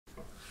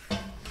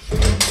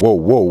Whoa,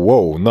 whoa,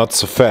 whoa, not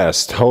so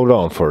fast. Hold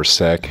on for a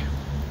sec.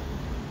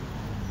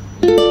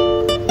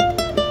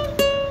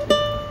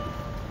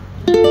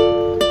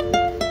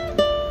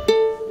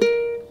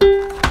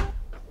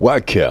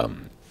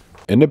 Welcome!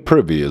 In the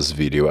previous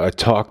video I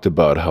talked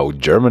about how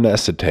German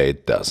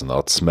acetate does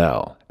not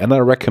smell, and I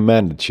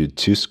recommended you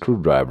 2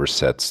 screwdriver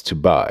sets to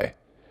buy.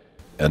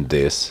 And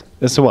this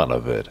is one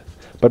of it.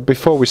 But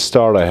before we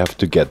start I have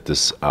to get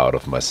this out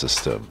of my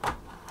system.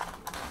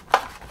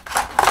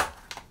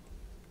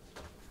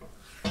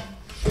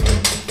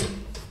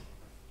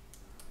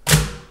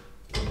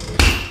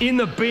 In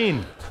the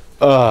bin!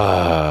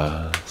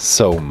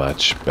 So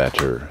much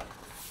better.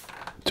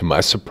 To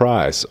my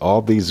surprise,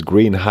 all these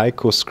green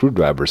Heyco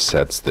screwdriver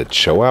sets that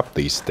show up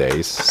these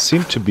days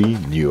seem to be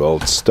new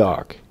old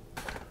stock.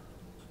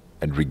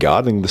 And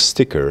regarding the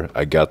sticker,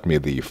 I got me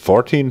the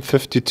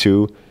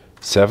 1452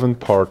 7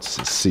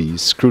 parts C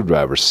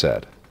screwdriver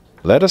set.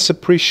 Let us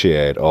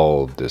appreciate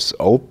all this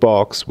old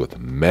box with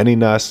many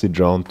nicely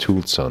drawn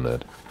tools on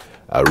it.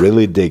 I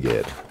really dig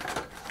it.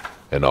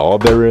 And all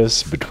there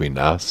is between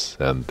us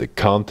and the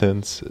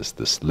contents is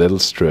this little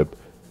strip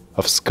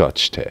of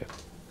Scotch tape.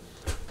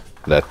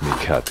 Let me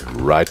cut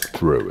right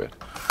through it.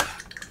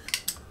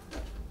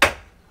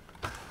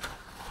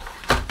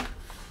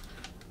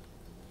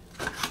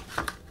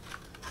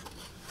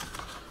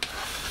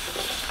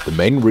 The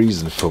main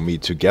reason for me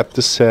to get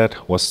the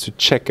set was to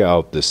check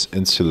out this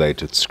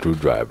insulated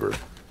screwdriver.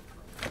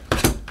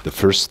 The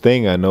first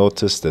thing I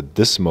noticed at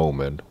this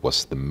moment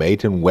was the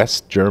Made in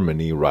West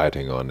Germany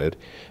writing on it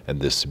and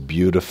this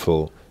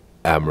beautiful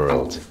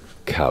emerald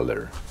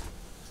color.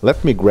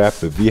 Let me grab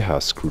a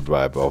Wiha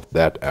screwdriver of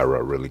that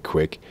era really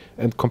quick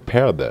and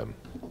compare them.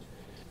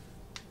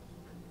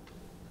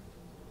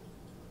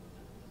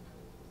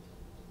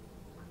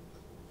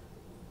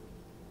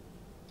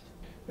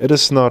 It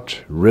is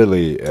not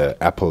really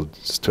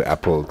apples to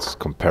apples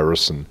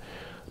comparison,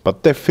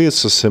 but they feel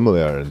so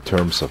similar in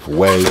terms of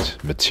weight,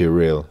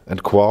 material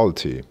and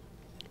quality.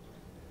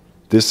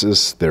 This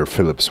is their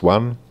Philips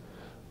 1,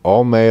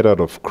 all made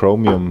out of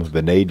chromium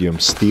vanadium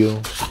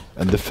steel,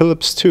 and the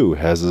Philips 2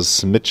 has a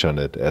smidge on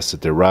it as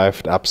it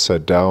arrived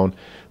upside down,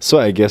 so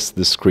I guess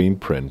the screen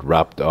print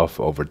rubbed off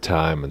over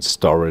time in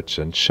storage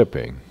and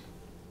shipping.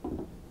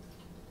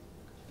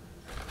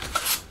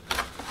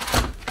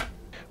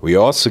 We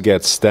also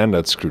get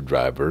standard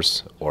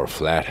screwdrivers or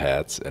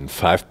flatheads in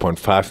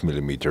 5.5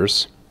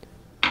 millimeters,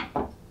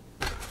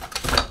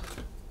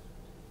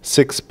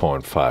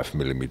 6.5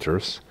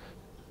 millimeters,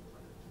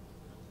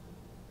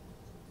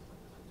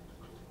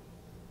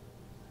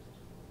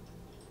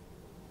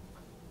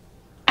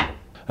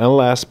 and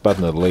last but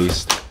not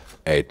least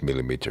 8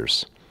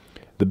 millimeters.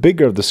 The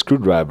bigger the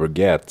screwdriver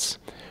gets,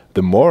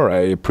 the more I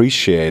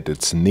appreciate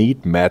its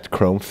neat matte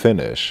chrome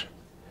finish.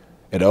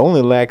 It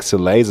only lacks a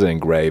laser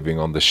engraving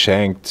on the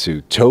shank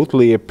to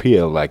totally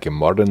appear like a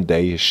modern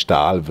day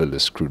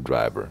Stahlwille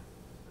screwdriver.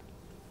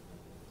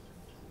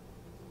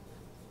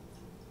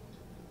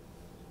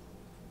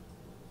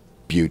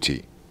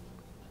 Beauty.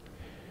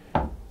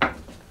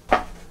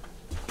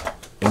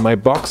 In my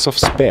box of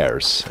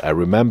spares, I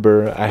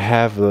remember I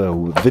have a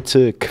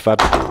Witte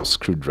Quattro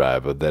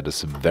screwdriver that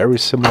is very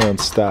similar in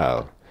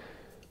style.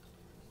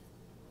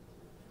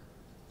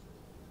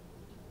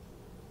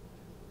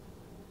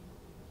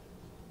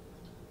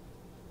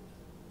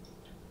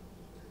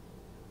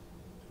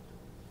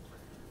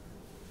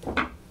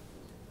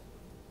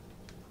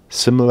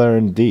 Similar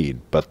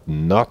indeed, but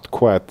not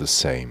quite the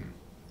same.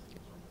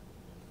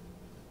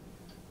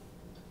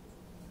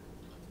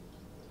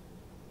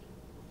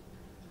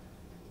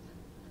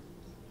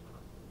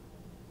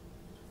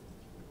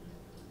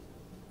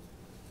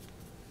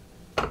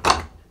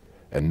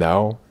 And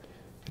now,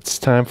 it's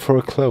time for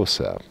a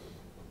close-up.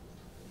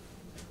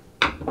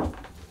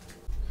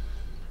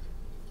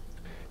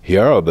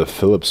 Here are the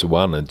Philips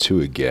 1 and 2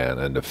 again,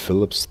 and the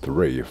Philips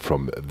 3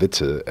 from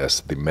Witte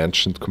as the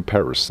mentioned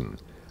comparison.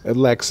 It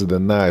lacks the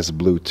nice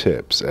blue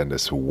tips and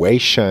is way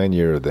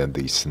shinier than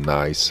these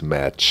nice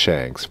matte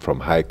shanks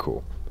from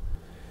Heyco.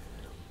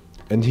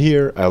 And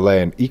here I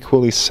lay an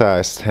equally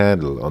sized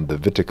handle on the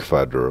Witte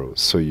Quattro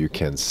so you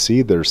can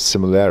see their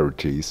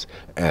similarities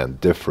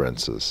and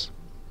differences.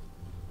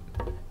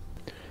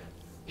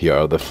 Here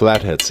are the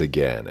flatheads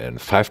again in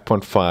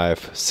 5.5,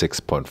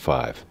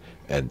 6.5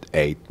 and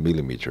 8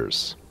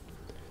 millimeters.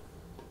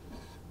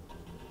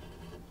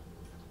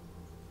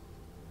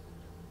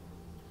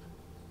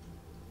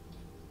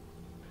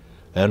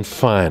 And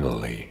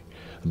finally,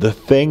 the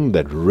thing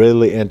that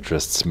really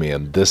interests me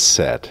in this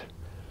set,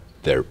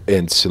 their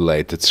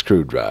insulated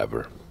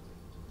screwdriver.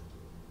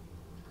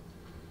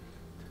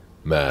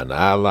 Man,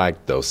 I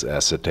like those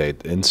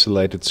acetate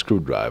insulated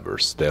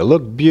screwdrivers. They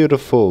look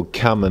beautiful,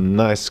 come in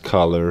nice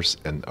colors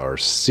and are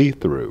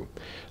see-through.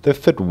 They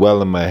fit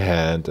well in my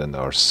hand and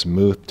are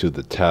smooth to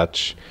the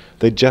touch.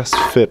 They just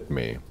fit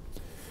me.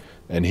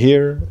 And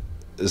here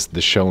is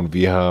the shown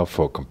Wiha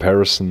for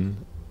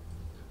comparison.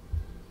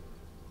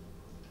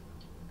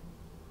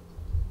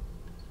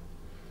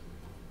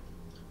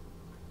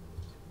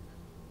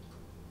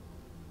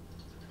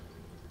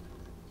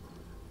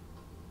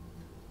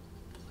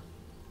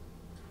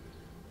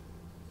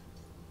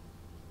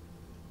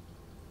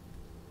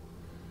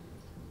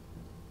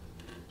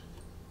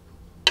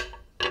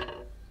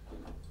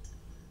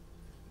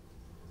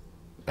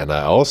 And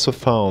I also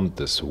found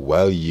this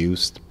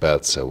well-used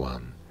Belzer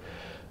one.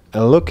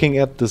 And looking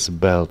at this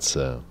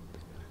Belzer,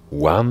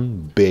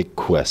 one big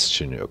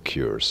question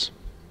occurs.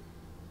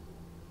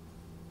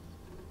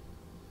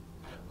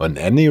 On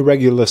any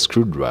regular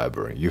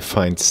screwdriver you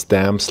find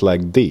stamps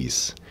like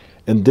these,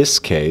 in this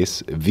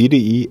case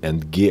VDE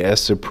and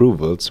GS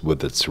approvals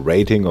with its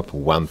rating of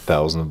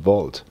 1000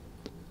 volt.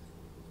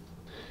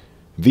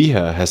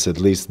 Wiha has at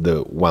least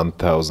the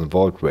 1000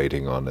 volt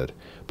rating on it,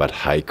 but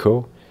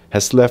Heyco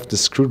has left the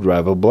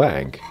screwdriver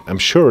blank. I'm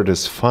sure it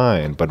is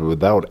fine, but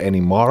without any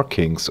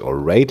markings or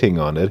rating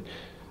on it,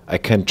 I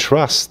can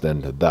trust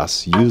and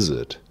thus use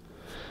it.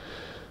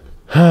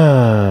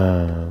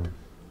 I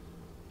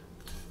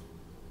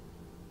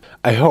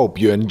hope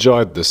you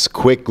enjoyed this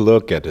quick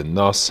look at a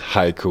NOS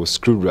Heyco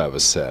screwdriver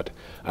set.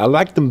 I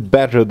like them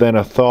better than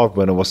I thought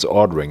when I was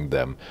ordering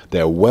them. They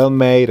are well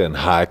made and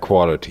high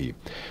quality.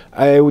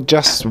 I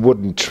just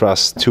wouldn't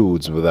trust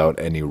tools without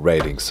any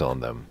ratings on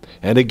them.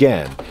 And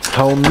again,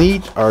 how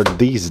neat are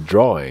these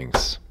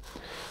drawings?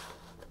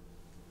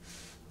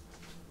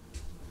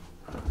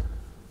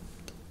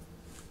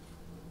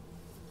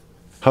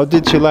 How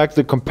did you like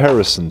the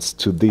comparisons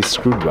to these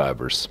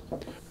screwdrivers?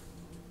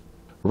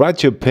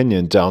 Write your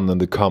opinion down in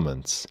the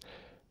comments.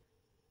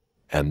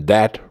 And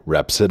that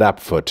wraps it up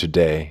for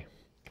today.